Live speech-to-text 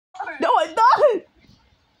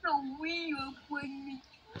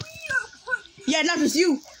Yeah, not just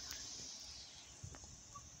you.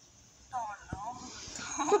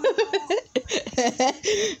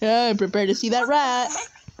 I'm prepared to see that rat.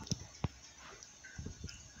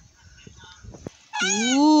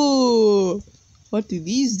 Ooh, what do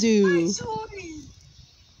these do?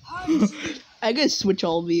 I gotta switch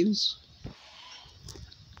all these.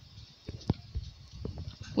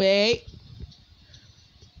 Wait.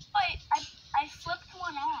 I flipped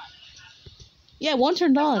one on. Yeah, one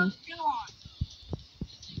turned on.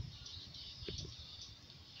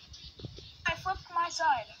 I flipped my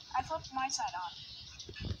side. I flipped my side on.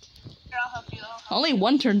 Here, I'll help you. Only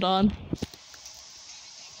one turned on.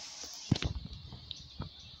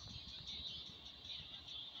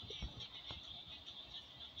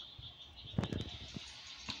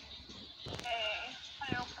 Okay,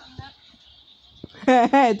 I opened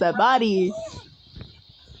it. It's a body.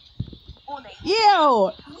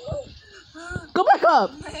 Ew! Go back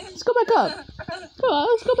up. Let's go back up. Come on,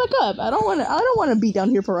 let's go back up. I don't wanna be down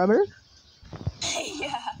here forever.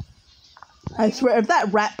 Yeah. I swear, if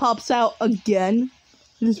that rat pops out again,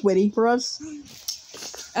 just waiting for us,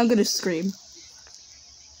 I'm gonna scream.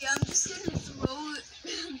 Yeah, I'm just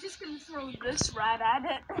gonna throw this rat at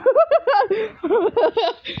it.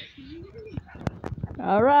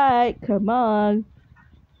 Alright, come on.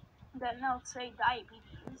 Then they'll say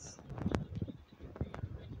diabetes.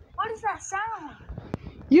 What is that sound?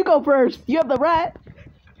 You go first. You have the rat.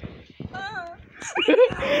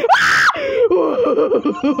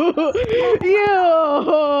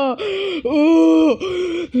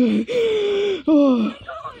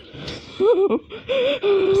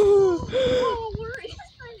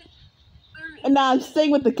 Nah, I'm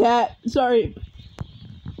staying with the cat. Sorry.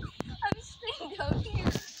 I'm staying down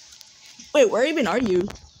here. Wait, where even are you?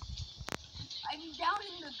 I'm down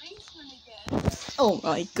in the basement again. Oh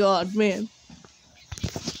my god, man.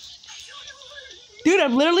 Dude,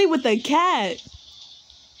 I'm literally with the cat.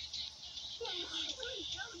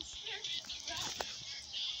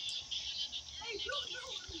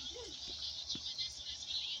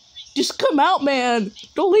 Just come out, man.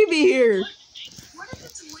 Don't leave me here. What if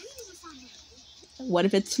it's waiting for me? What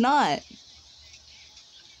if it's not?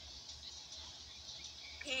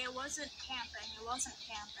 Okay, it wasn't camping. It wasn't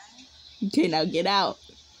camping. Okay, now get out.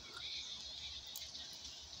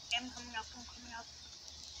 I'm coming up. I'm coming up.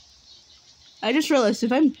 I just realized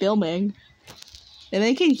if I'm filming, then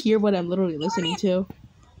they can hear what I'm literally listening to.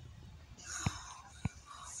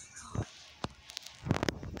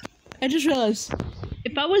 I just realized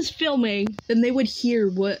if I was filming, then they would hear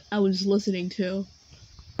what I was listening to.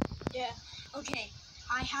 Yeah. Okay.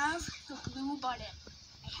 I have the blue button.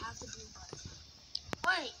 I have the blue button.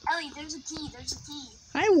 Wait, Ellie, there's a key. There's a key.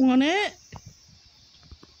 I want it.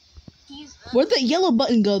 Keys. Where'd that yellow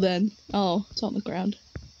button go then? Oh, it's on the ground.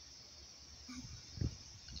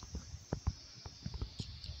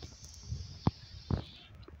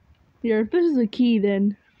 Here, if this is a key,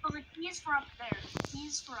 then. Oh, the key is for up there. The key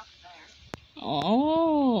is for up there.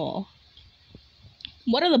 Oh.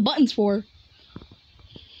 What are the buttons for?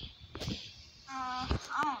 I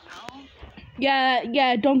don't know.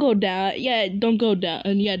 Yeah, don't go down. Yeah, don't go down.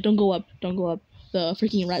 And yeah, don't go up. Don't go up. The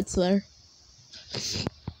freaking rat's there.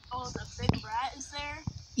 Oh, the big rat is there?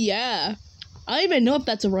 Yeah. I don't even know if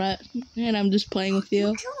that's a rat. And I'm just playing with you.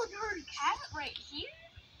 You killed her cat right here?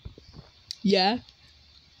 Yeah.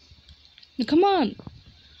 Now, come on.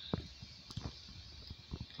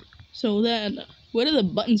 So then, what are the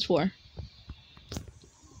buttons for?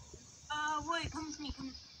 Wait, come with me,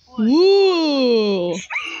 come with Woo! me.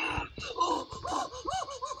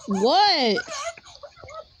 What?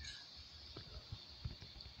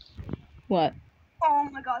 What? Oh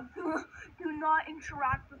my god, do not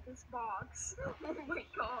interact with this box. Oh my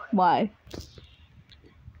god. Why?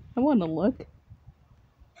 I want to look.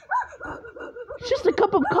 It's just a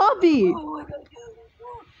cup of coffee. Oh my god.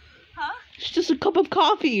 Huh? It's just a cup of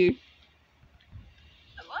coffee.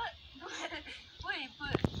 What? Wait,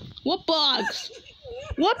 but... What box?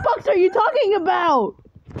 What box are you talking about?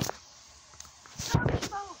 I'm talking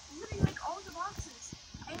about literally like all the boxes.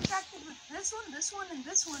 I interacted with this one, and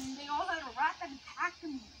this one, and they all had a rat that attacked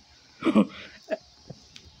me.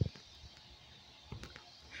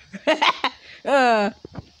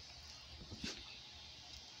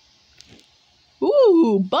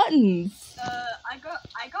 Ooh, buttons. I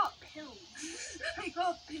got pills. I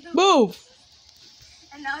got pills. Move.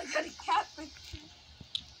 And now I got a cat picture.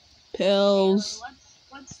 Pills. Okay,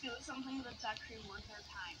 let's do something that's actually worth our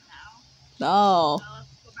time now. No. Let's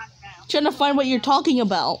go back down. Trying to find what you're talking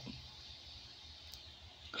about.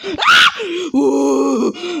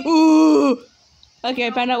 Ooh, ooh. Okay,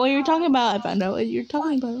 I found out what you're talking about. I found out what you're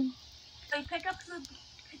talking about. Wait, pick up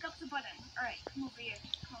the button. All right, come over here.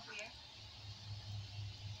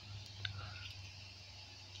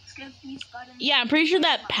 Let's give these buttons. Yeah, I'm pretty sure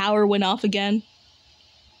that power went off again.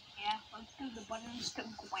 Yeah, let's give the buttons to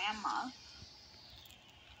Grandma.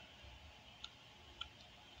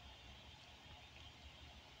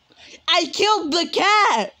 I killed the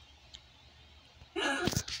cat!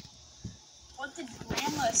 What did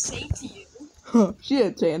Grandma say to you? Huh, she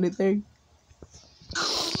didn't say anything.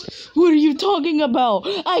 What are you talking about?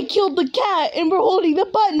 I killed the cat and we're holding the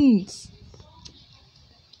buttons!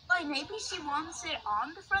 Like, maybe she wants it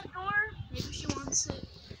on the front door? Maybe she wants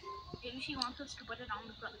us to put it on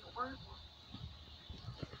the front door?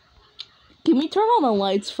 Can we turn on the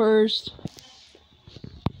lights first?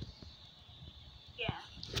 Yeah.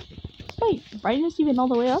 Wait, brightness even all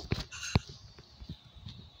the way up?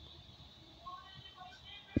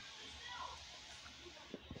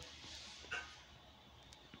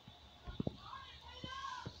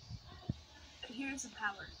 Here's the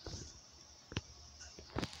power.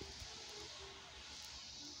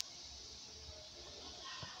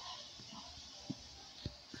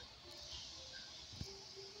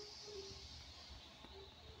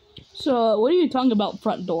 So, what are you talking about,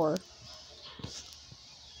 front door?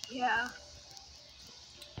 Yeah.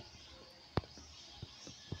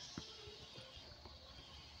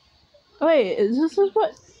 Wait, this is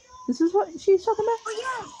what she's talking about? Oh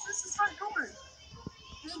yeah, this is front door.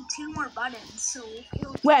 We need 2 more buttons, so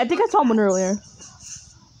Wait, I think I saw one earlier.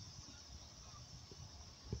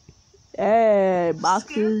 Hey,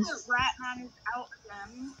 boxes. Scared that Rat Man is out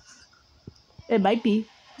again. It might be.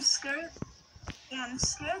 I'm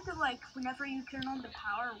scared that, like, whenever you turn on the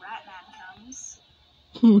power, Rat Man comes.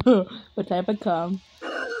 What type of cum?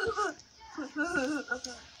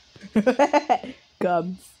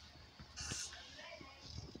 Gums.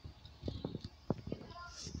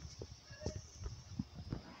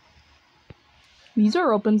 These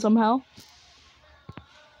are open somehow.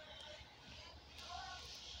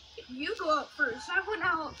 You go out first. I went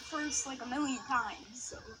out first like a million times,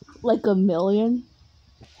 so. Like a million?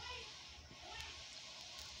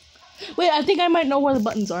 Wait, I think I might know where the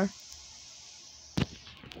buttons are.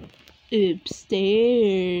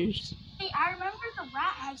 Upstairs. Hey, I remember the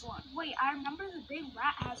rat has one. Wait, I remember the big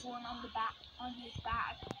rat has one on the back, on his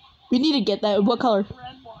back. We need to get that. What color?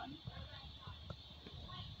 Red one.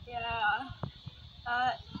 Yeah.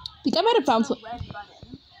 I think I might have found some. Red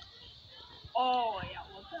button. Oh yeah.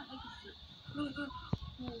 What the heck is it?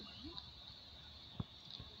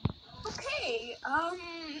 Okay.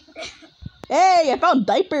 Hey, I found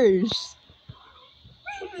diapers.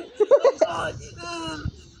 Oh God.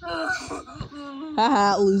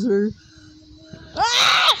 Haha, loser.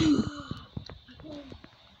 Ah!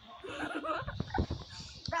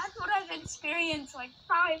 That's what I've experienced like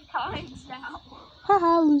 5 times now.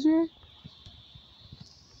 Haha, loser.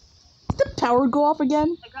 Did the power go off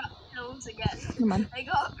again? I got pills again. Come on. I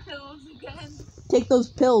got pills again. Take those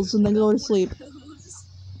pills and then go to sleep. Pills.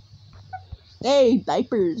 Hey,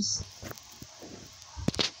 diapers.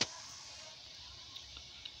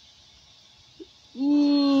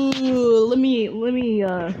 Ooh, let me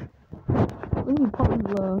pause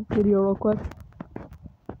the video real quick.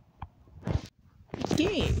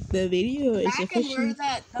 Okay, the video is officially.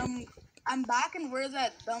 I'm back and where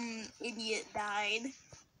that dumb idiot died.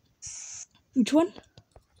 Which one?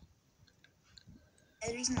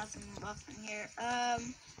 There's nothing left in here.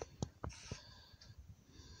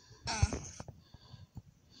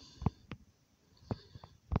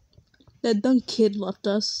 That dumb kid left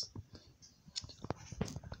us.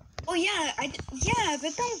 Oh yeah,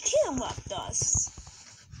 the dumb kid left us.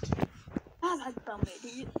 Ah, that dumb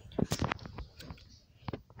idiot.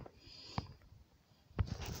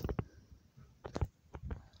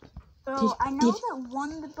 So I know that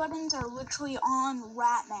one of the buttons are literally on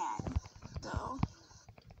Rat Man. So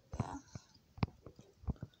yeah.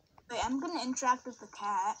 Wait, I'm gonna interact with the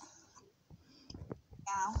cat.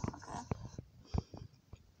 Now, okay.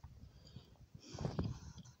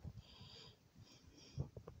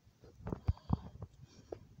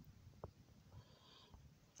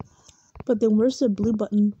 But then where's the blue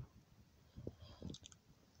button?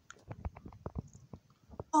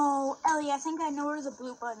 Oh, Ellie, I think I know where the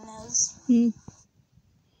blue button is. I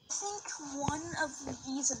think one of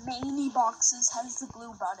these mini boxes has the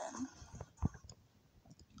blue button.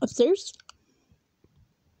 Upstairs?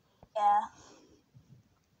 Yeah.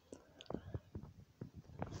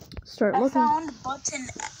 Start looking. I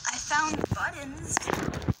found buttons.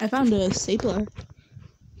 I found a stapler.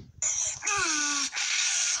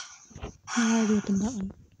 How do we open that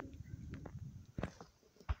one?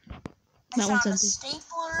 That one's found a empty.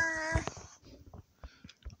 stapler.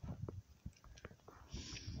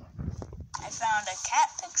 I found a cat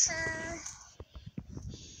picture.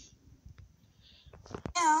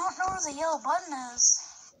 Yeah, I don't know where the yellow button is.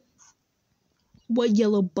 What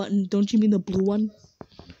yellow button? Don't you mean the blue one?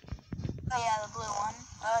 Oh yeah, the blue one.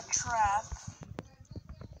 Trap.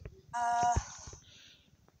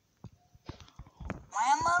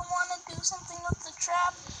 My mom want to do something with the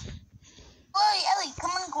trap. Hey, Ellie,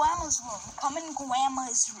 come in Grandma's room. Come in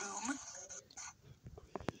Grandma's room.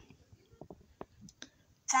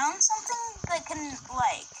 Found something that can,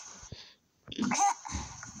 like,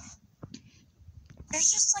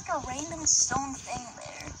 there's just like a random stone thing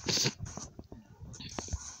there.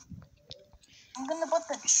 I'm gonna put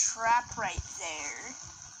the trap right there.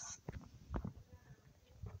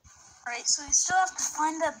 Alright, so we still have to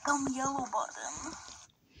find that dumb yellow button.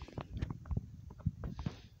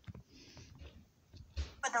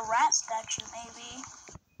 For the rat statue, maybe.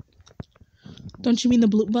 Don't you mean the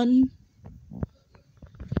blue button?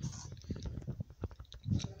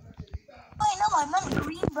 Wait, no, I meant the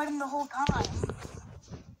green button the whole time.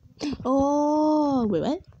 Oh, wait,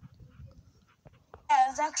 what? Yeah, it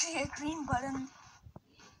was actually a green button.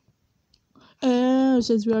 Oh,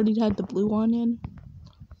 since we already had the blue one in.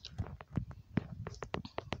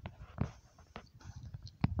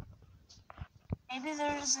 Maybe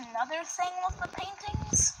there's another thing with the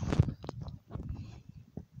paintings?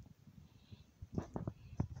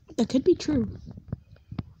 That could be true.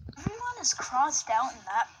 Everyone is crossed out in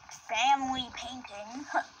that family painting.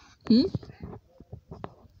 Hmm?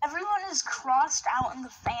 Everyone is crossed out in the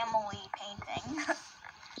family painting.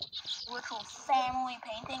 Literal family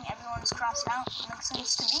painting, everyone's crossed out. Makes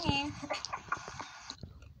sense to me.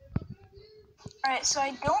 Alright, so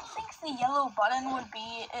I don't think the yellow button would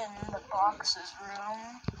be in the box's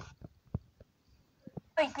room.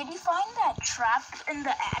 Wait, did you find that trap in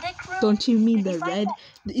the attic room? Don't you mean Did the you find red?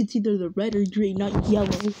 that? It's either the red or green, not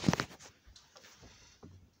yellow.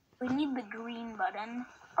 We need the green button.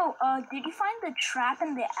 Oh, did you find the trap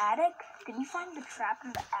in the attic? Did you find the trap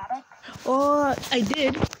in the attic? Oh, I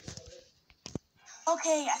did.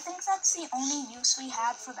 Okay, I think that's the only use we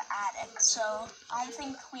had for the attic, so I don't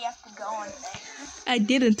think we have to go in there. I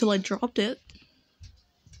did until I dropped it.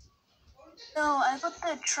 So I put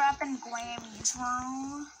the trap in Glammy's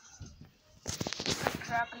room. The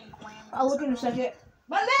trap in Glammy's I'll look in a room. second.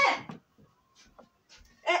 My man!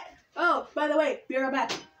 Oh, by the way, be right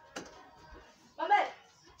back. My man!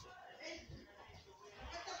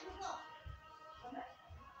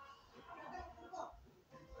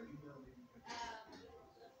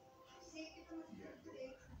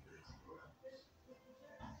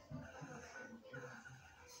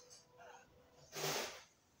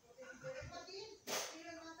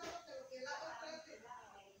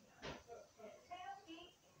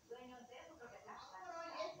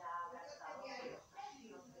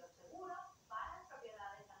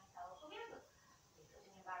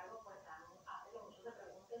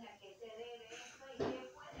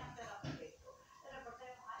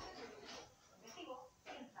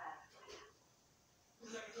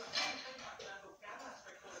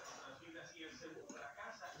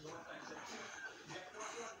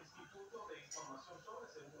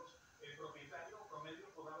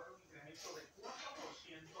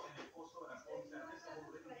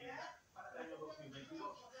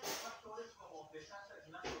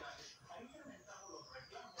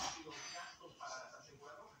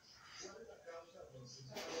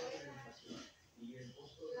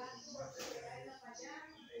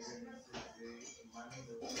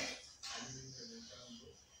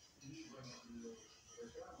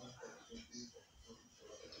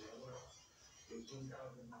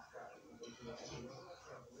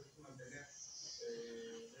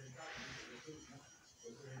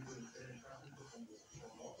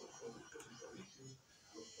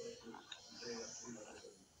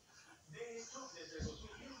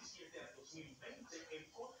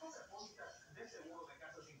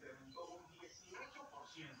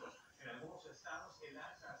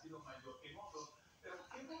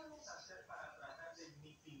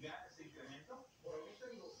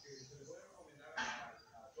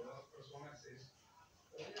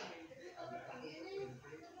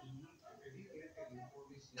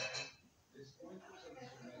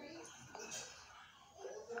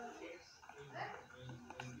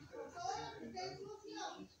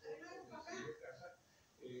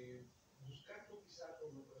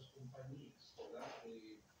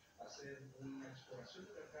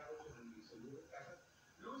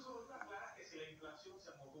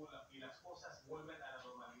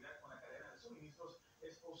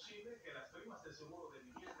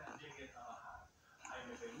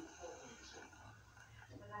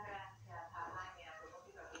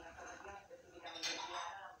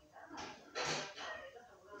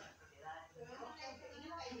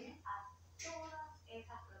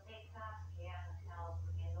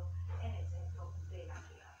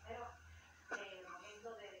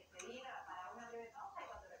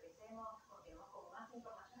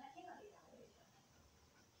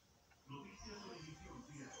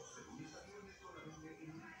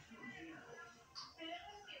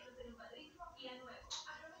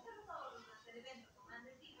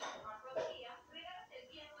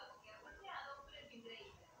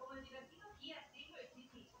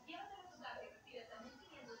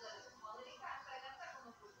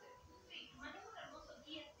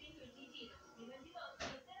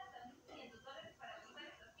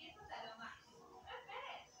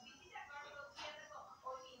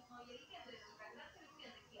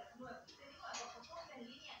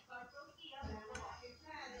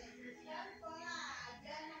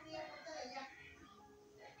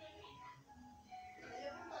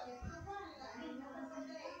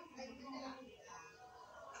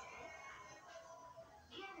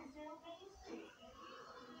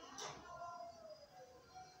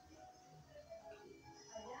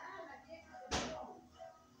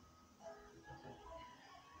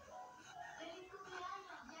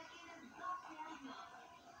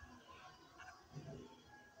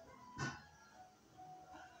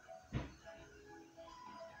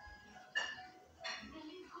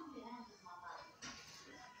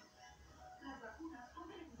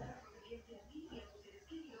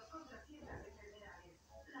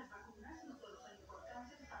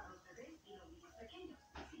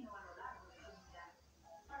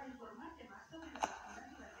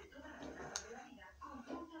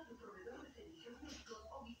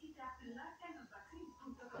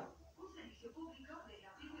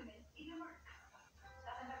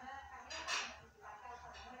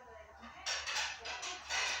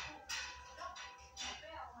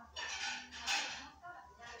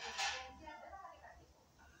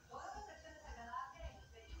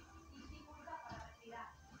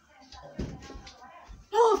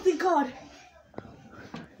 Oh, thank God.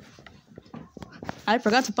 I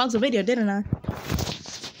forgot to pause the video, didn't I?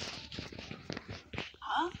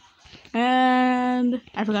 Huh? And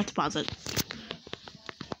I forgot to pause it.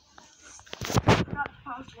 Not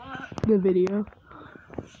supposed to. The video.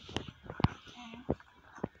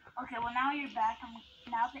 Okay, well now you're back.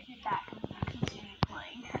 Now that you're back, I'm gonna continue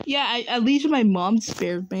playing. Yeah, at least my mom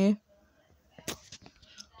spared me.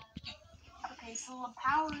 Okay, so the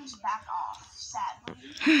power is back off, sadly.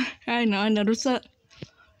 I know, I noticed that.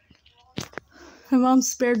 My mom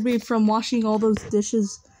spared me from washing all those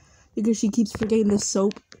dishes because she keeps forgetting the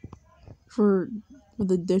soap for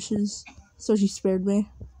the dishes. So she spared me.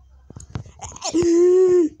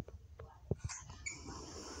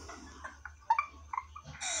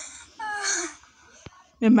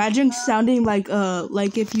 Imagine sounding like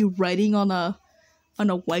if you writing on a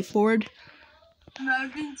whiteboard.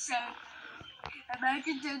 Imagine sounding like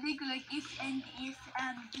if and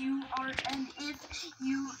you are and if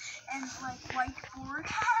you and like whiteboard.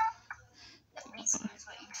 That basically is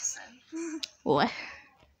what you just said. What?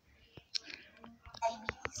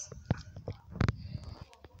 Babies.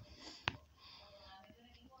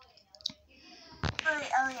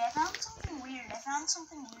 Ellie, I found something weird,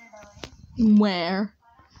 Ellie. Where?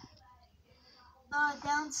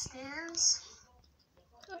 Downstairs.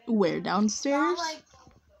 Where, downstairs? Not like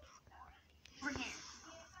over here.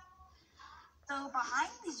 So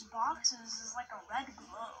behind these boxes is like a red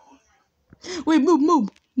glow. Wait, move.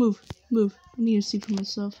 I need to see for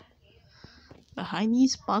myself. Behind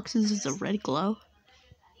these boxes is a red glow.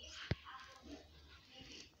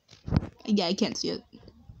 Yeah, I can't see it.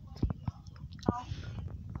 Oh.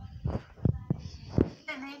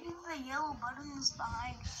 And maybe the yellow button is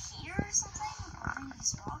behind here or something? Behind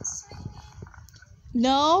these boxes, maybe?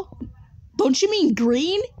 No. Don't you mean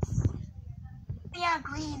green? Yeah,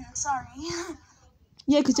 green. Sorry.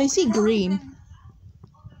 Yeah, because I see green.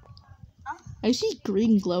 Huh? I see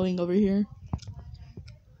green glowing over here.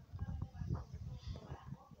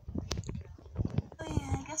 Oh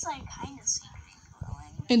yeah, I guess I kind of see green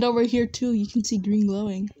glowing. And over here too, you can see green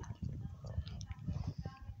glowing.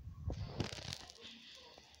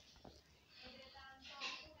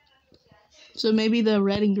 So maybe the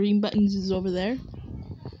red and green buttons is over there?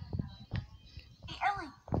 Hey,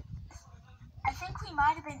 Ellie. I think we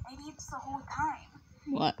might have been idiots the whole time.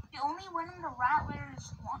 What? We only went in the rat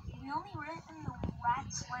layers once. We only went in the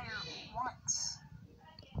rat's lair once.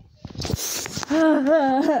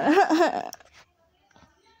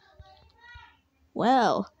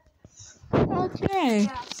 Well. Okay.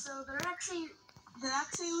 Yeah, so there actually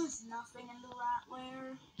was nothing in the rat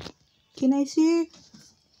lair. Can I see?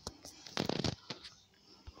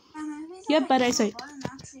 And maybe Yep, that but I yellow say. button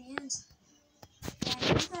actually is. Yeah,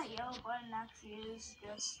 maybe that yellow button actually is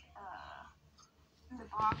just in the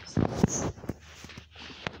boxes.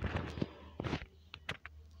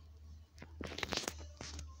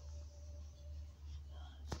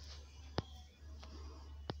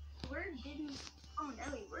 Where did he? Oh,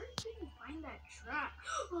 Ellie, where did he find that trap?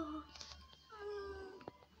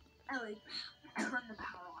 Ellie, turn the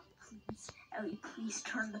power on, please. Ellie, please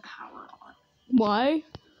turn the power on. Why?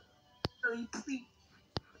 Ellie, please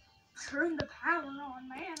turn the power on,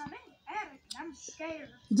 man. I'm in the attic and I'm scared.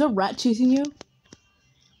 Is a rat chasing you?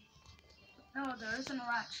 No, there isn't a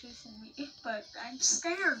rat chasing me, but I'm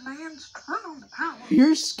scared, man. Just turn on the power.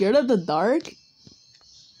 You're scared of the dark?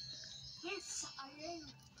 Yes, I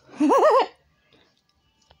am.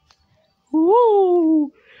 Ooh,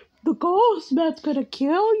 the ghost man's gonna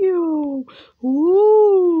kill you.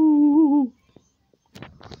 Ooh.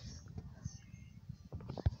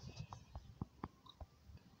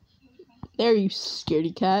 There, you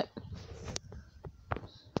scaredy cat.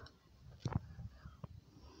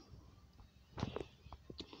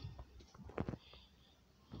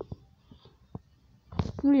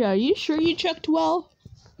 Yeah, are you sure you checked well?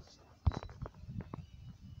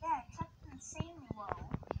 Yeah, I checked insanely well.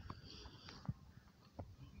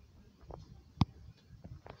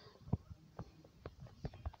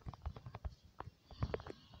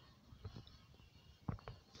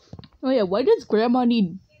 Oh yeah, why does Grandma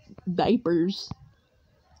need diapers?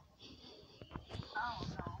 I don't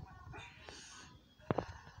know.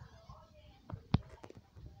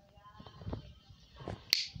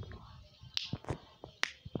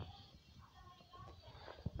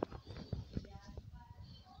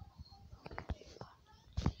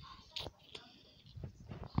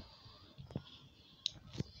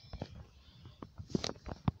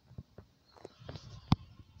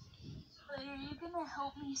 Are you gonna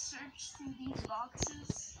help me search through these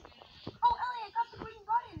boxes? Oh, Ellie, I got the green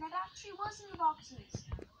button. That actually was in the boxes.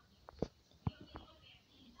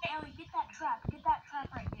 Hey, Ellie, get that trap. Get that trap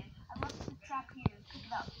right here. I left the trap here. Pick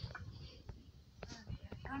it up.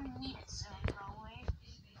 You're gonna need it soon, probably.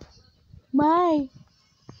 Why?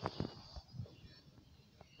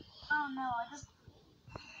 Oh no, I just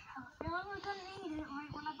have a feeling we're gonna need it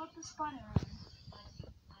right when I put this button in.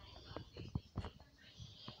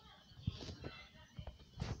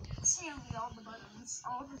 See, Ellie, all the buttons.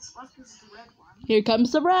 All that's left is the red one. Here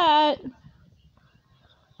comes the rat.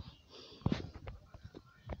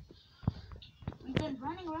 We've been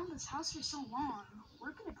running around this house for so long.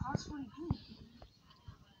 Where could it possibly be?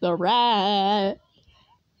 The rat.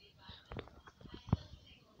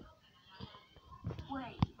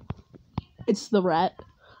 Wait. It's the rat.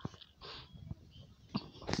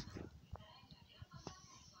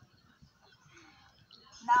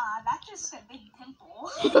 Nah, that's just a big pimple.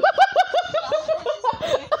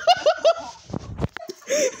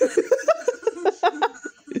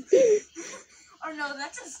 Or no,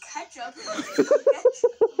 that's just ketchup. Let's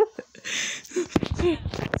be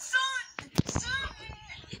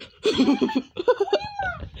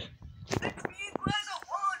a glass of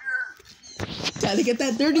water. Gotta get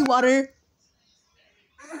that dirty water.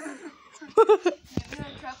 Maybe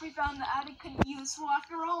the trap we found in the attic could be useful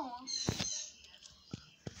after all.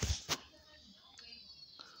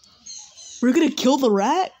 We're gonna kill the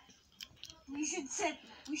rat? We should set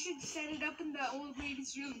it up in the old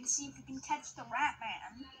lady's room and see if we can catch the rat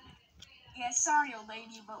man. Yeah, sorry, old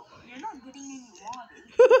lady, but you're not getting any water.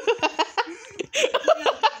 You're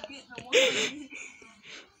not gonna get the water.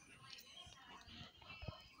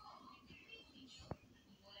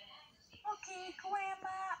 Okay,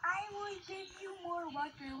 Grandma, I will give you more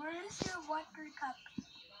water. Where is your water cup?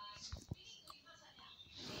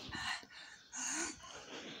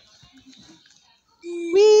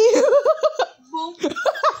 Wee.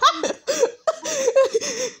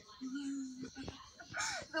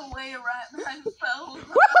 The way a rat man fell.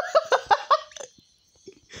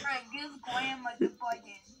 Alright, give Grandma the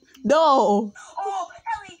button. No. Oh,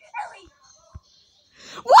 Ellie!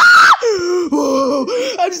 Whoa!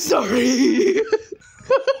 I'm sorry.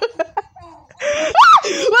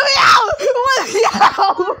 Let me out! Let me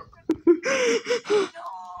out! No,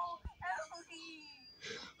 Ellie!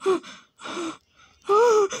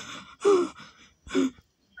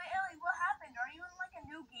 Wait, Ellie, what happened? Are you in like a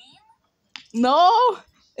new game? No,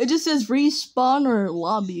 it just says respawn or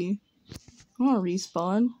lobby. I want to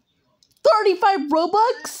respawn. 35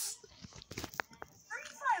 Robux? 35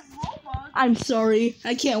 Robux? I'm sorry,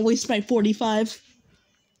 I can't waste my 45.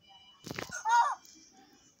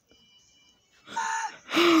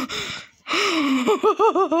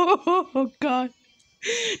 Oh god.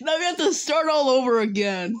 Now we have to start all over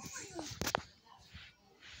again.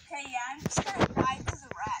 Okay, yeah, I'm just gonna die to the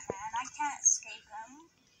Rat Man. I can't escape him.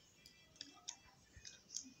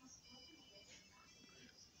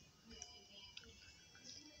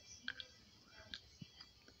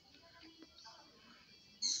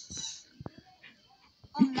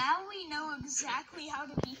 Well, now we know exactly how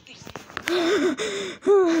to beat the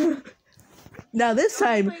game. Now this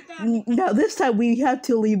time we have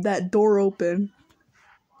to leave that door open.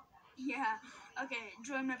 Yeah. Okay,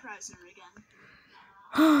 join my prisoner again.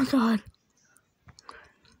 Oh god.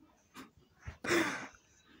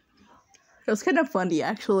 That was kind of funny,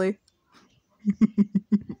 actually.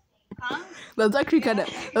 Huh? That was actually kind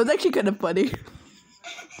of funny.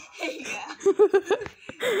 Yeah.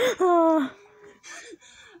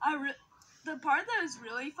 The part that was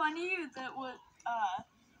really funny that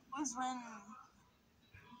was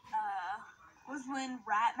when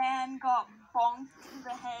Rat Man got bonked to the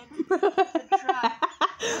head with the truck.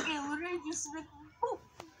 Like it literally just went boop,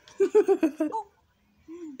 boop.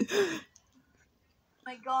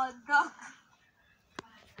 My God,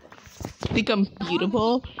 Think I'm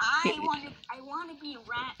beautiful? I want to be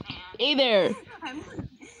Rat Man. Hey there.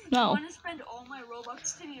 No. I want to spend all my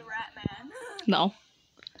Robux to be Rat Man. No.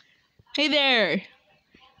 Hey there.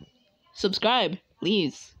 Subscribe,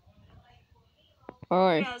 please.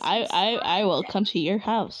 Or Yeah, I will come to your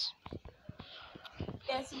house.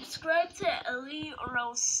 Yeah, subscribe to Ellie or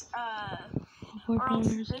else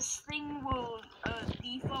this thing will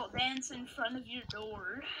default dance in front of your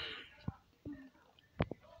door.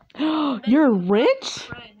 You're rich?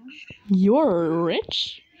 You're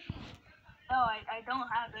rich? No, I don't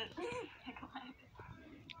have it. I don't have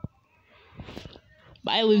it.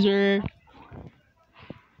 Bye, loser.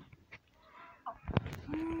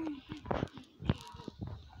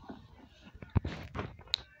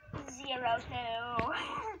 Zero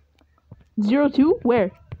two. 02?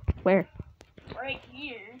 Where? Where? Right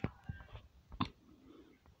here.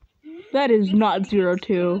 That is not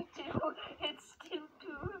 02. It's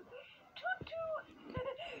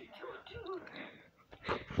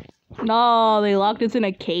 2-2. No, they locked us in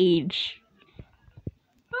a cage.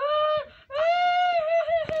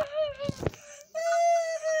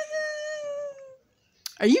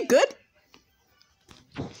 Are you good?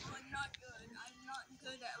 I'm not good. I'm not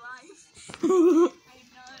good at life. I'm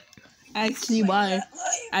not. I see why.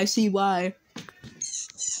 I see why.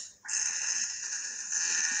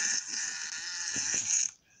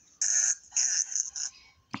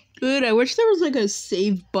 Good, I wish there was like a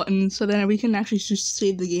save button so that we can actually just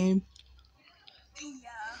save the game.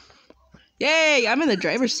 Yeah. Yay, I'm in the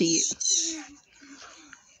driver's seat.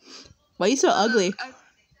 Why are you so ugly?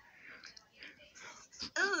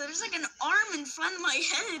 Oh, there's like an arm in front of my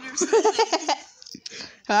head or something.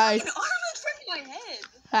 Hi. An arm in front of my head.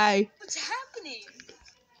 Hi. What's happening?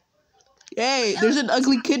 Yay, there's an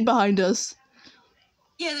ugly kid behind us.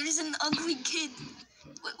 Yeah, there's an ugly kid.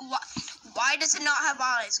 Why does it not have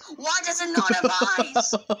eyes? Why does it not have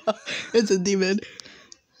eyes? It's a demon.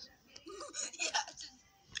 Yeah,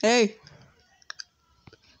 Hey.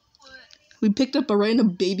 what? We picked up a random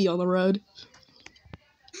baby on the road.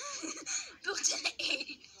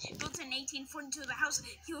 Built in 1842, the house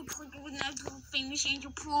he would play with an famous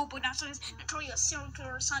angel pro, but also his notorious serial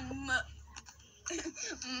killer son.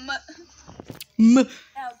 Yeah,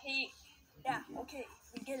 okay. Yeah, okay,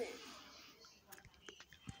 we get it.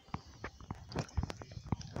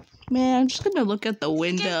 Man, I'm just gonna look at the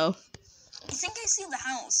window. I think I see the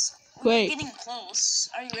house. Wait. We're getting close.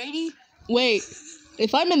 Are you ready? Wait.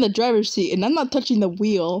 If I'm in the driver's seat and I'm not touching the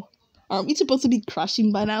wheel, aren't we supposed to be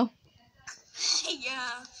crashing by now?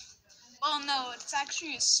 Yeah. Well, no, it's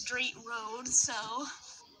actually a straight road, so.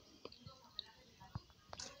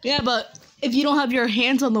 Yeah, but if you don't have your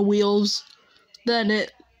hands on the wheels, then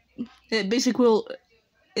it basically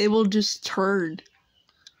will just turn.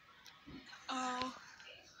 Oh.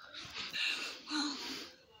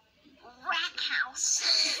 Rat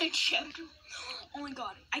House. Chapter. Oh my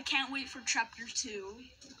god, I can't wait for chapter 2.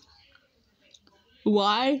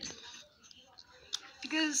 Why?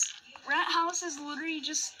 Because Rat House is literally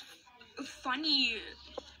just funny.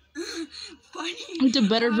 Funny. It's a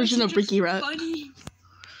better version of Ricky Rat. Funny.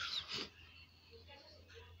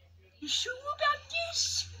 You sure about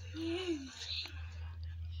this?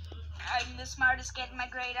 I'm the smartest kid in my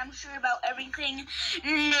grade. I'm sure about everything.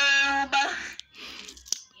 No, but...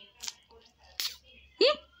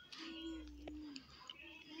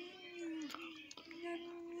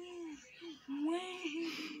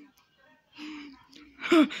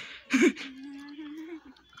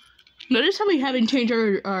 Notice how we haven't changed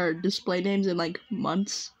our display names in like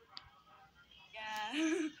months?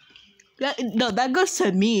 Yeah. That goes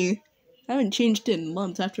to me. I haven't changed it in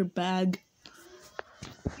months after bag.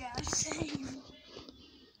 Yeah, same.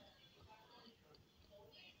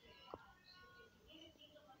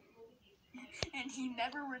 And he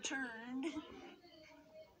never returned.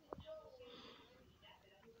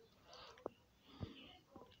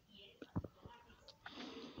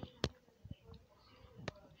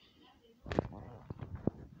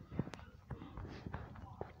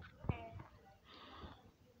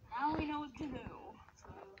 Now we know what to do. So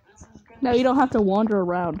this is gonna Now you don't have to wander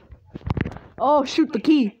around. Oh shoot, the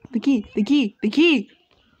key. There's a key in here.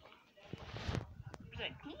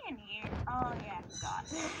 Oh yeah, I forgot.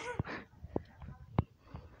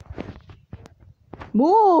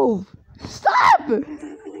 Move! Stop!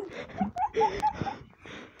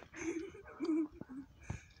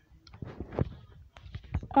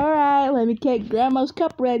 Alright, let me get Grandma's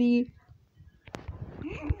cup ready.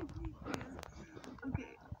 Okay.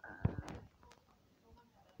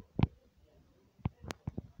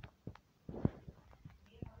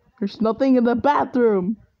 There's nothing in the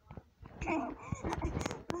bathroom. I like the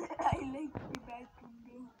bathroom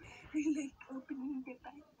though. I like opening the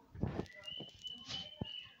bathroom.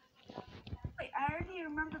 Wait, I already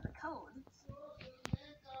remember the code.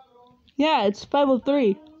 Yeah, it's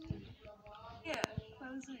 503. Yeah,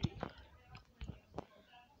 503.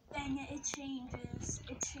 Dang it, it changes.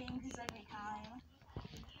 It changes every time.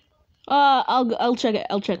 I'll check it.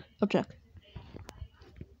 I'll check. Oh,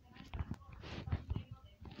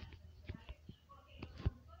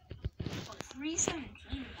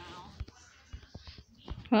 317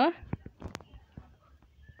 now. Huh?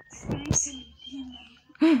 317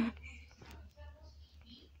 now.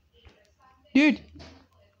 Dude,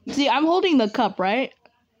 see, I'm holding the cup, right?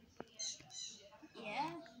 Yeah.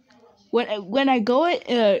 When I when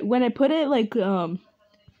I put it like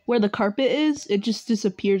where the carpet is, it just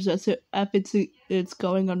disappears as if it's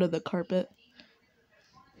going under the carpet.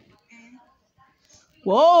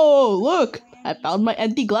 Whoa! Look, I found my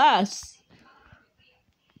empty glass.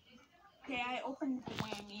 Okay, I opened the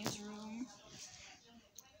Whammy's room.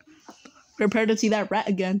 Prepare to see that rat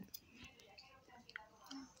again.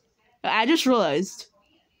 I just realized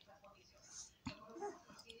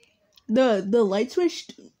the light switch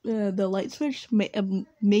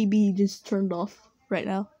may be just turned off right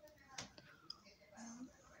now.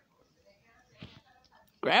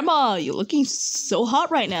 Grandma, you're looking so hot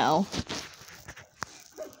right now.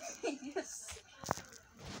 Yes.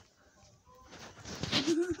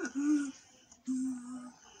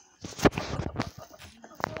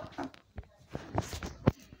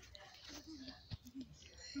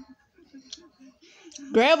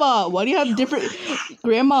 Grandma, why do you have different...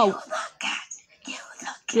 Grandma,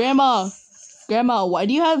 why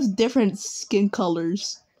do you have different skin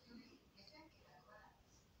colors?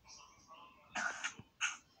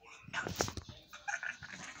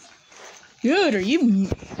 Dude, are you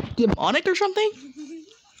demonic or something?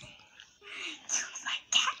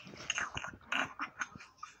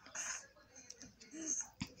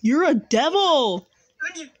 You're a devil!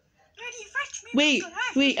 Wait,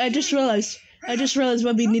 I just realized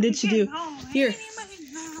what we needed to do.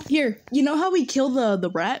 Here, you know how we kill the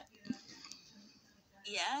rat?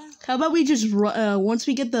 Yeah. How about we just run, once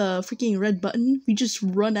we get the freaking red button, we just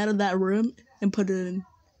run out of that room and put it in.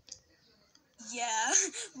 Yeah,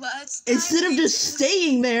 but instead of just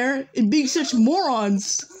staying there and being such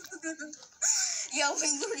morons. Yeah, we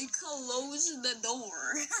literally closed the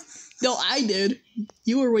door. No, I did.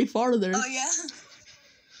 You were way farther. Oh yeah.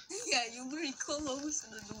 Yeah, you literally closed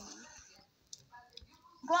the door.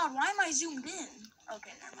 God, why am I zoomed in?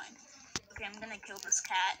 Okay, never mind. Okay, I'm gonna kill this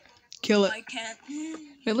cat. Kill it. I can't.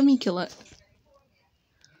 Wait, let me kill it.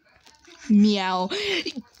 Meow.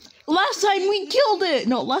 Last time we killed it!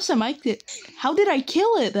 No, last time I did. How did I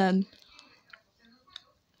kill it then?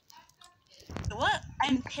 What?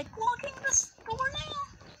 I'm picklocking this door now?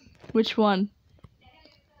 Which one?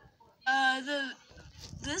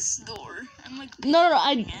 This door. I'm like No,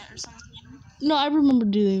 it or something. I remember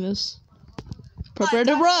doing this. Prepare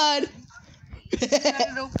to run!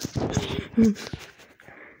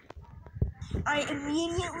 I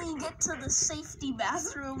immediately get to the safety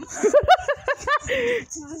bathroom.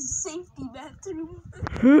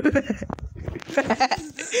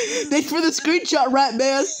 Thanks for the screenshot, Rat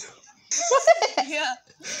Man. Yeah.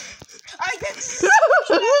 I get to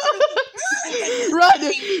the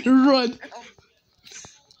Run!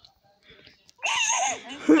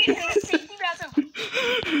 safety bathroom.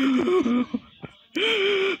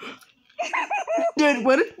 Dude,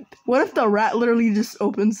 What if the rat literally just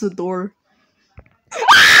opens the door?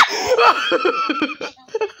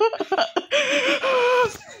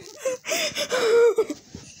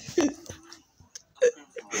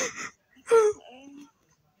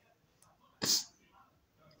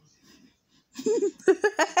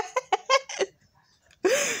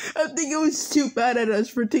 I think it was too bad at us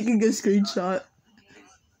for taking a screenshot.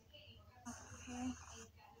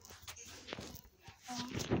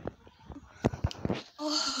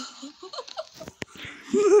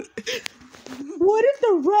 What if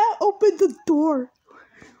the rat opened the door?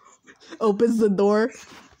 Opens the door.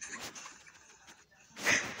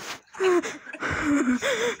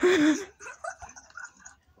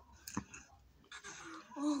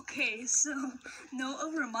 Okay, so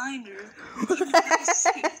a reminder.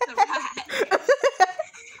 Escape the rat.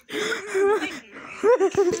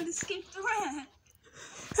 Reminder. Escape the rat.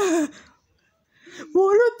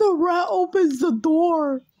 What if the rat opens the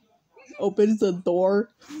door? Opens the door.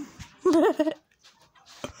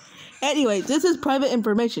 Anyway, this is private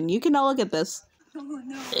information. You cannot look at this. Oh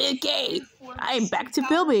no. Okay, I am back to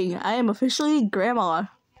filming. I am officially grandma.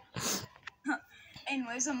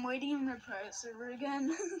 Anyways, I'm waiting in the private server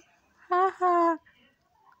again. Haha.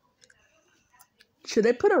 Should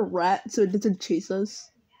I put a rat so it doesn't chase us?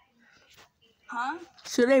 Huh?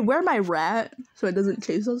 Should I wear my rat so it doesn't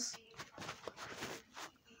chase us?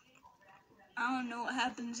 I don't know what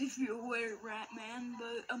happens if you wear Rat Man,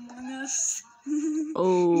 but Among Us.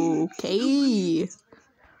 Okay.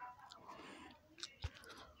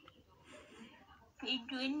 Hey,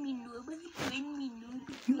 join me, noob. Join me,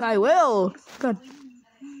 noob. I will. God,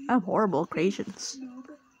 I have horrible creations. Noob.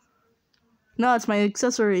 No, it's my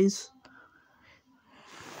accessories.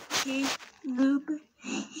 Okay, noob.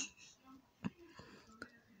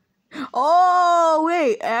 Oh,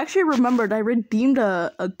 wait. I actually remembered I redeemed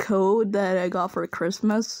a code that I got for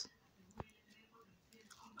Christmas.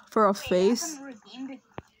 For a face.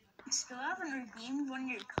 Still haven't redeemed one of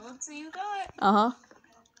your codes that you got? Uh-huh.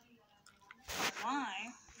 Why?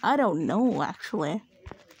 I don't know, actually.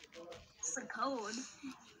 It's the code.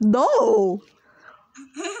 No!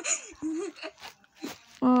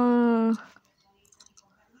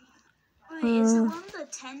 Wait, is it one of the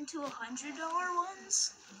 $10 to $100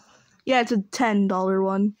 ones? Yeah, it's a $10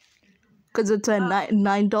 one. Because it's a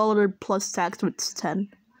 $9 plus tax, so it's 10.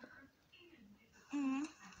 Mm.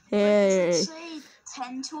 Hey. Does it say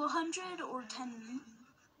 10 to 100 or 10?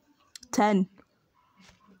 10.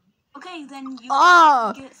 Okay, then you get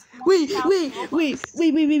Wait.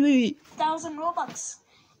 1,000 Robux.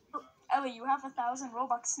 Ellie, you have 1,000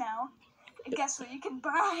 Robux now. And guess what you can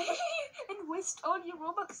buy and waste all your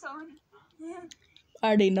Robux on? I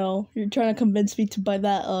already know. You're trying to convince me to buy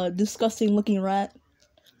that disgusting looking rat.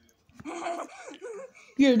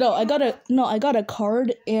 Here, I got a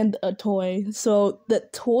card and a toy. So the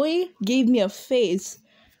toy gave me a face,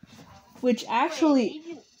 which actually.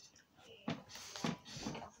 Wait, a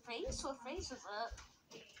face? What face is it?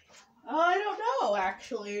 I don't know,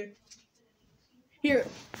 actually. Here,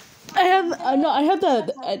 I have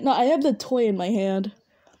the toy in my hand.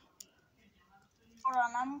 Hold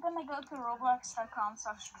on, I'm gonna go to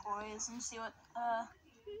roblox.com/toys and see what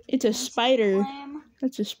It's a spider. claim.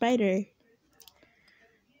 That's a spider.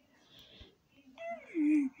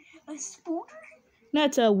 A spooter? No,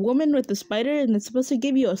 it's a woman with a spider, and it's supposed to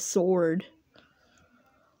give you a sword.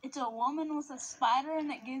 It's a woman with a spider,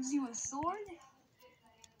 and it gives you a sword.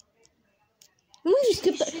 Let me just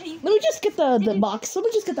get the box. Let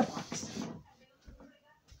me just get the box.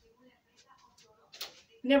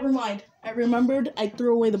 Never mind. I remembered. I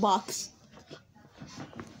threw away the box.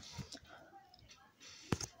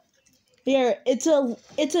 Here, it's a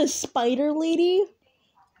spider lady.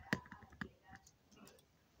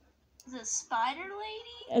 Is it a spider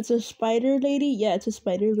lady? It's a spider lady. Yeah, it's a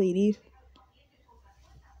spider lady.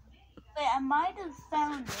 Wait, I might have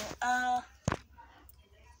found it.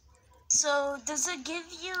 So does it give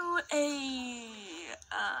you a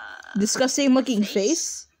disgusting looking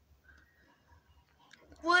face?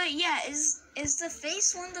 Well, yeah. Is the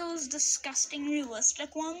face one of those disgusting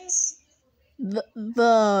realistic ones?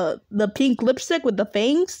 The pink lipstick with the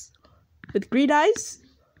fangs, with green eyes.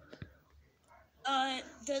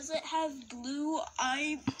 Does it have blue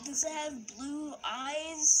eyes?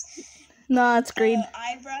 No, it's green.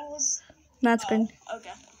 Eyebrows? No, it's green.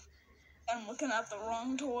 Okay. I'm looking at the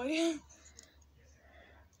wrong toy.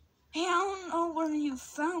 Hey, I don't know where you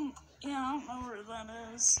found. Yeah, I don't know where that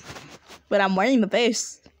is. But I'm wearing the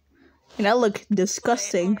face, and I look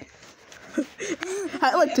disgusting.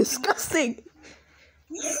 I look disgusting.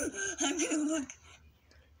 I'm gonna look.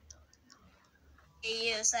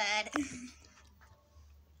 You sad.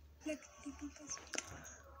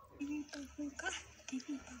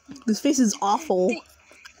 This face is awful.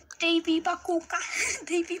 Baby bakuka.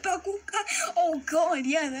 Baby bakuka. Oh god,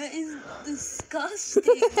 yeah, that is disgusting.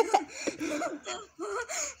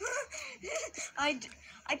 I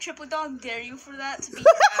triple dog dare you for that to be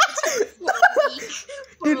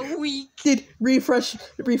for a week. Dude, refresh.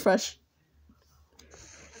 Okay.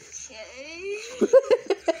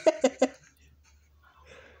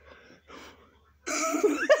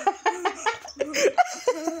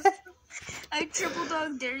 I triple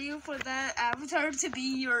dog dare you for that avatar to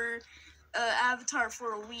be your avatar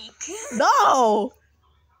for a week. No!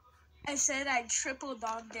 I said I triple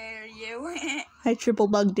dog dare you. I triple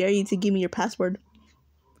dog dare you to give me your password.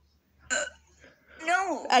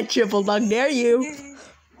 No. I triple dog dare you.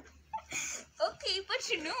 Okay, but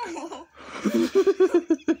you know.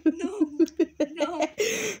 No.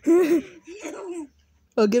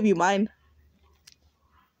 I'll give you mine.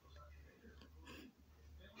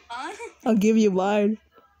 I'll give you mine.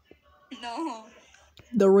 No.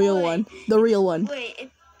 The real Wait. one. The real one.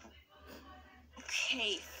 Wait.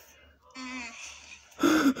 Okay.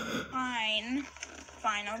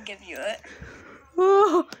 Fine, I'll give you it.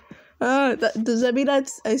 Oh, does that mean I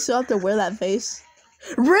still have to wear that face?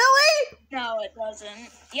 Really? No, it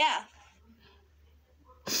doesn't. Yeah.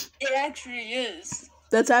 It actually is.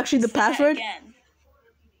 That's actually the password? Again.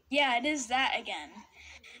 Yeah, it is that again.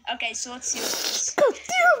 Okay, so what's yours? God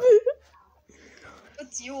damn it!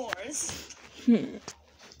 What's yours?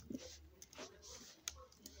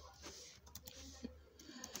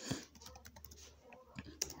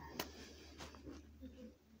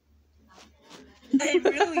 I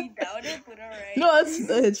really doubt it, but alright. No,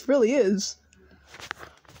 it really is.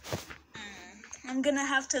 I'm gonna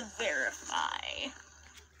have to verify.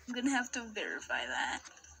 That.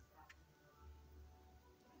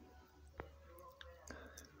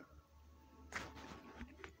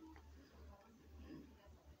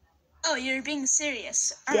 Oh, you're being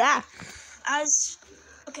serious. Yeah.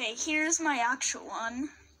 Okay, here's my actual one.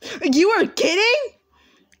 You were kidding?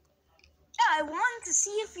 Yeah, I wanted to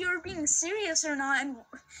see if you're being serious or not, and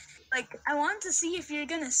I wanted to see if you're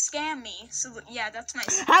gonna scam me. So yeah, that's my.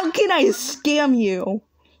 How can I scam you?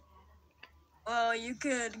 Well, you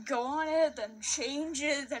could go on it, then change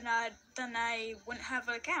it, then I wouldn't have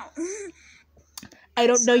an account. I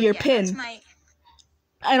don't know your PIN. That's my.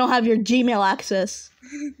 I don't have your Gmail access.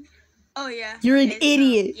 Oh yeah. You're an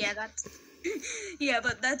idiot. Yeah, that's. Yeah,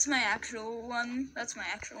 but that's my actual one.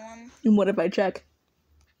 And what if I check?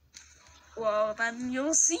 Well, then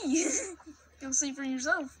you'll see. You'll see for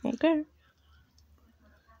yourself. Okay.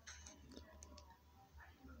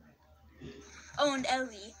 Oh, and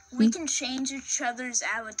Ellie, we can change each other's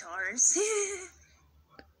avatars.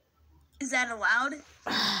 Is that allowed?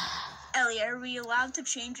 Ellie, are we allowed to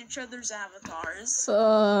change each other's avatars?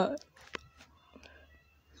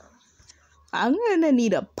 I'm gonna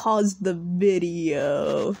need to pause the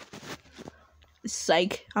video.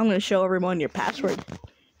 Psych. I'm gonna show everyone your password.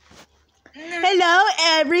 Hello,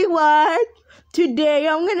 everyone. Today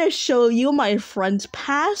I'm gonna show you my friend's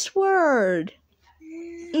password.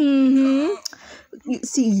 You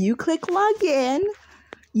click login.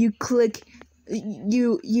 You click.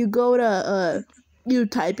 You go to You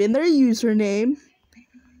type in their username.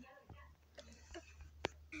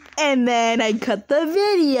 And then I cut the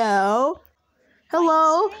video.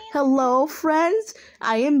 Hello, friends.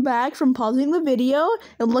 I am back from pausing the video.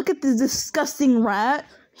 And look at this disgusting rat.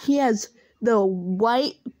 He has the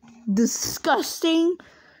white, disgusting,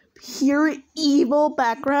 pure evil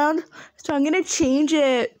background. So I'm gonna change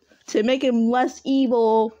it to make him less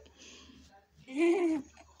evil.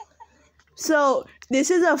 So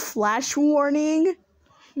this is a flash warning.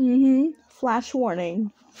 Flash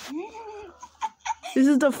warning. This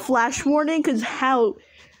is the flash warning because how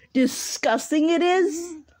disgusting it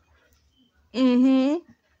is.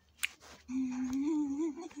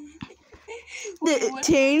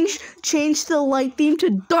 Change the light theme to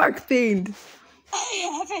dark themed.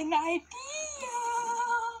 I have an idea.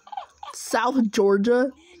 South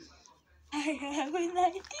Georgia. I have an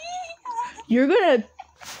idea. You're gonna.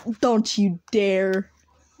 Don't you dare.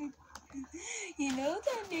 You know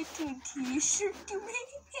that little t-shirt you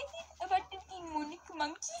made about the demonic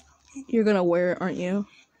monkey? You're gonna wear it, aren't you?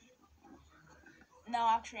 No,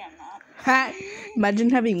 actually I'm not. Ha! Imagine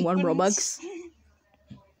having one Robux.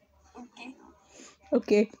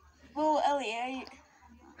 Okay. Well, Ellie,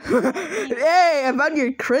 Hey, I found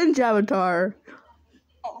your cringe avatar.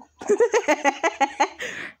 Oh.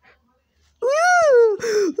 Woo!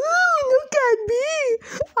 Look at me!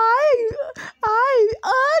 I'm ugly!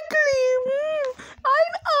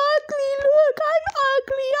 I'm ugly! Look, I'm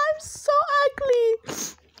ugly! I'm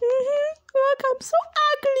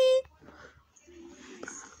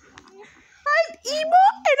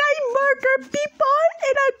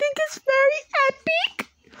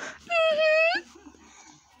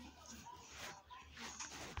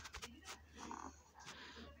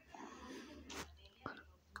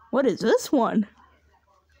What is this one?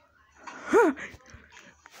 Hello,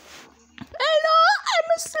 I'm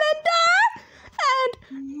a Slender, and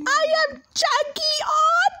I am chunky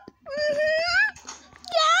on.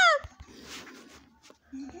 Yeah.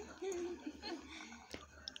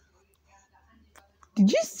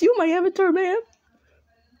 Did you steal my avatar, man?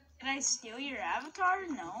 Did I steal your avatar?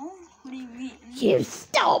 No. What do you mean? You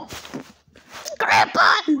stole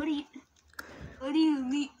Grandpa. What do you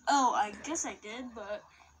mean? Oh, I guess I did, but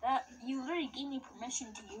that you already gave me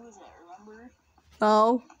permission to use it. Remember?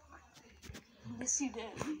 Oh, Yes, you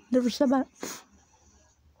did. never said that.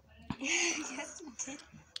 Yes, you did.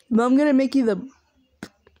 But I'm gonna make you the.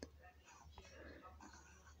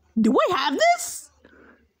 Do I have this?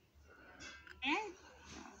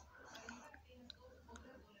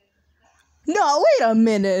 No, wait a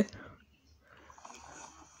minute.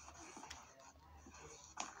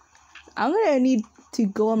 I'm gonna need to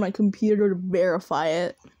go on my computer to verify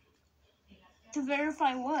it. To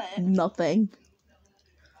verify what? Nothing.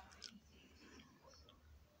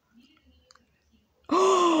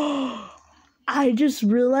 I just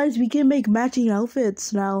realized we can make matching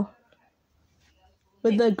outfits now.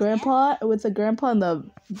 With the grandpa and the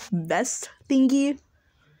vest thingy.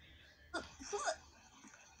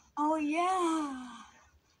 Oh yeah,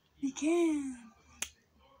 we can.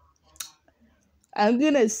 I'm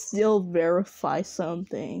gonna still verify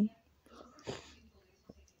something.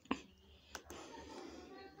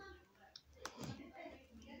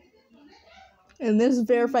 And this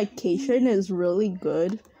verification is really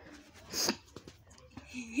good.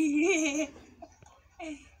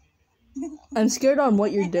 I'm scared on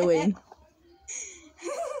what you're doing.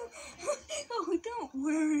 Oh, don't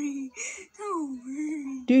worry. Don't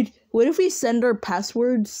worry. Dude, what if we send our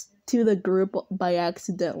passwords to the group by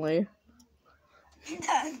accidentally?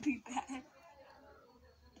 That'd be bad.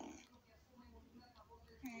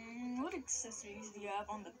 What accessories do you have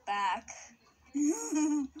on the back?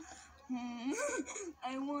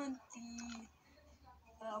 I want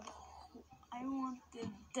the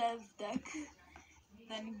dev deck.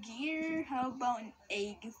 Then gear, how about an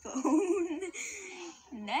egg phone?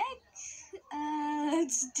 Neck?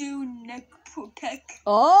 Let's do neck protect.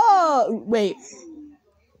 Oh, wait.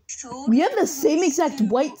 Shoulder, We have the same exact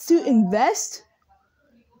white suit and vest?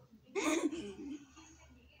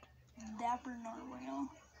 Dapper Narwhal.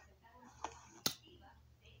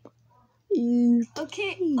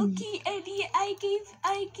 Okay, Eddie, I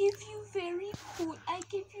give you very cool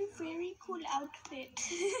outfit.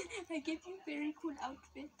 I give you very cool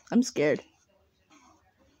outfit. I'm scared.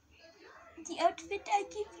 The outfit I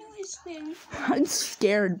give you is very cool. I'm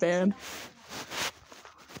scared, man.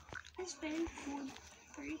 It's very cool.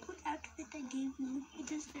 Very cool outfit I gave you.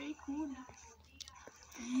 It is very cool.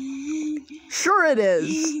 Sure it is.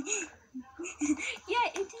 Yeah,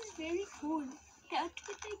 it is very cool. The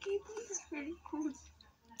outfit I gave you is very cool.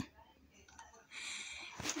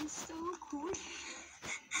 It is so cool.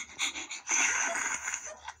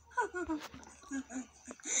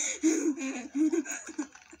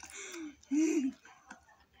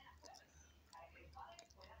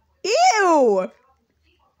 Ew!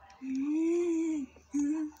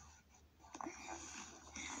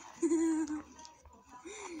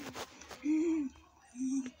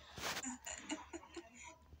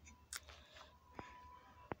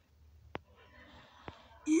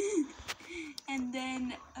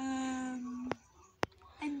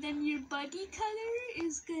 And then your body color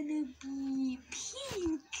is gonna be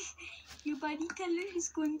pink. Your body color is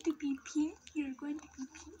going to be pink. You're going to be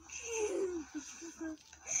pink.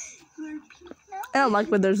 You're pink now. I don't like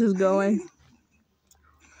where this is going.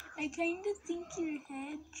 I kind of think your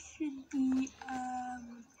head should be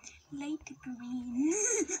light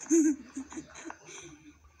green.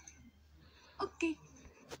 Okay.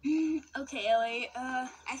 Okay, Ellie. I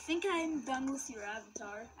think I'm done with your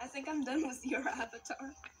avatar.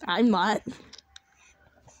 I'm not.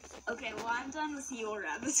 Okay, well, I'm done with your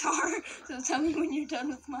avatar. So tell me when you're done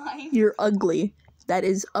with mine. You're ugly. That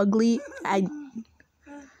is ugly. I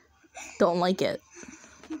don't like it.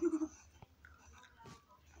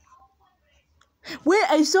 Wait,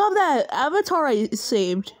 I still have that avatar I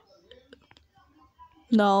saved.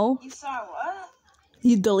 No. You saw what?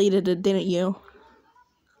 You deleted it, didn't you?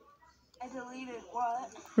 I deleted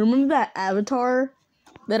what? Remember that avatar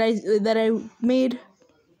that I made?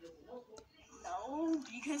 No,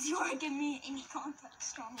 because you aren't giving me any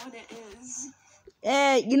context on what it is.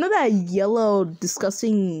 You know that yellow,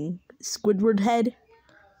 disgusting Squidward head?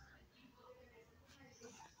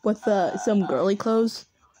 With some girly clothes?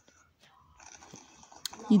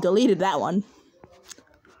 You deleted that one.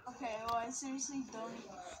 Okay, well, I seriously don't.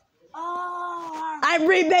 Oh. I'm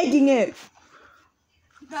remaking it.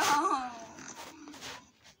 No.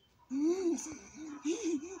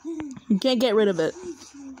 You can't get rid of it.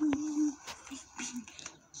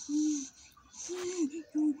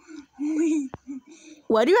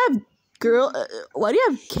 Why do you have why do you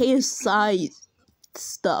have KSI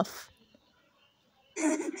stuff?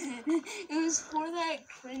 It was for that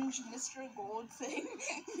cringe Mr. Gold thing.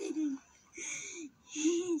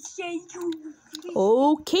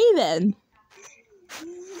 Okay then.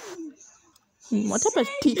 What type of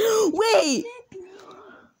tea? Wait!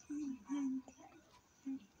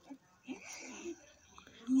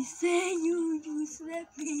 He said you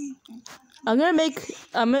slapped me. I'm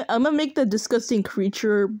gonna make the disgusting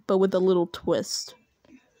creature, but with a little twist.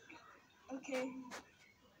 Okay.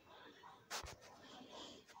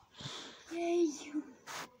 Yay, you.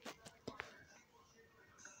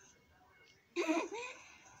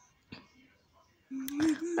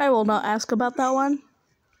 I will not ask about that one.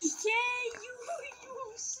 Yeah, you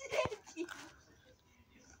said it. He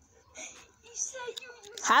said you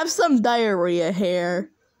Have some diarrhea hair.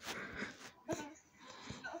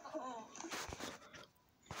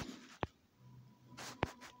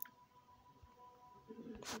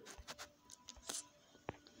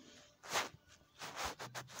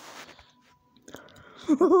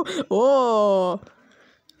 Oh,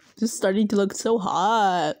 this is starting to look so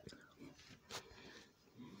hot.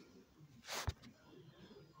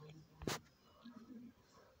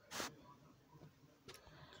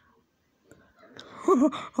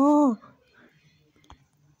 Oh.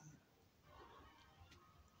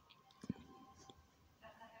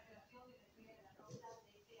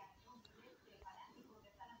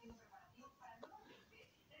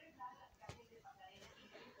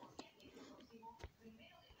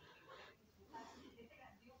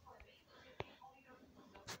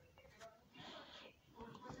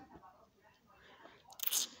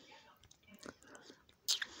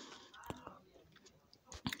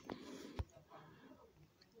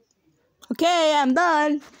 Okay, I'm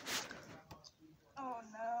done. Oh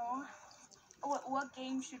no. What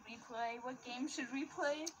game should we play? What game should we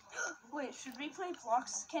play? Wait, should we play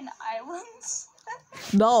Bloxkin Islands?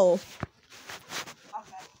 No. Okay.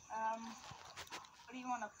 What do you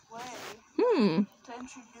want to play? To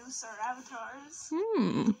introduce our avatars?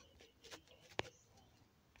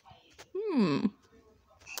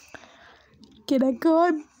 Can I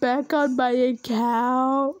go back on my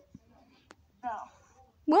account? No.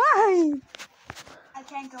 Why? I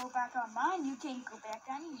can't go back on mine. You can't go back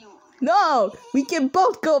on yours. No, we can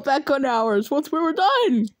both go back on ours once we were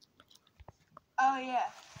done. Oh yeah.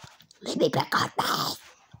 Let me back on mine.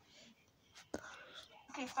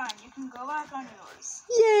 Okay, fine. You can go back on yours.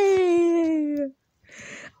 Yay!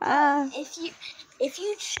 If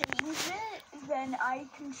you change it, then I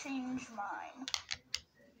can change mine.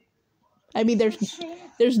 I mean,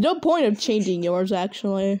 there's no point of changing yours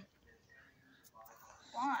actually,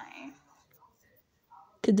 Why?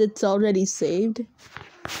 cause it's already saved.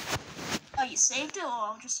 Oh, you saved it? Well,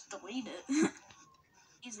 I'll just delete it.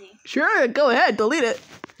 Easy. Sure, go ahead, delete it.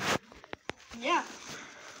 Yeah.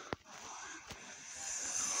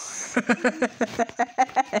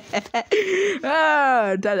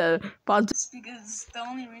 Pause. Because the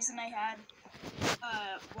only reason I had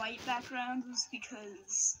white background was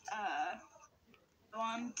because I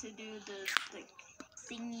wanted to do the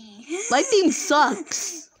thingy. Light theme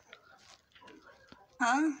sucks.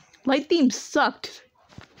 Huh? Light theme sucked.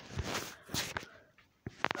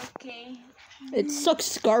 Okay. It sucks,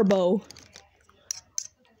 Scarbo.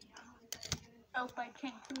 Help! I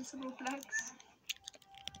can't crucible flex.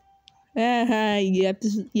 You have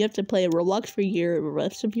to play Roblox for your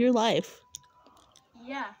rest of your life.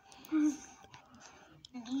 Yeah.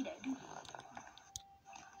 Indeed, I do.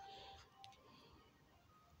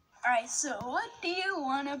 Alright, so what do you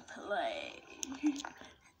want to play?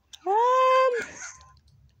 I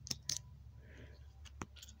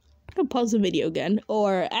can pause the video again.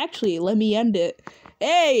 Or actually, let me end it.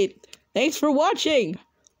 Hey, thanks for watching.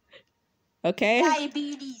 Okay?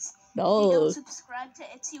 Diabetes. If you No. don't subscribe to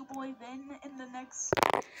It's Your Boy Vin in the next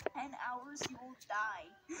 10 hours, you will die.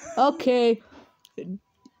 Okay.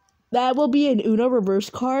 That will be an Uno reverse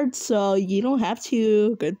card, so you don't have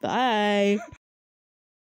to. Goodbye.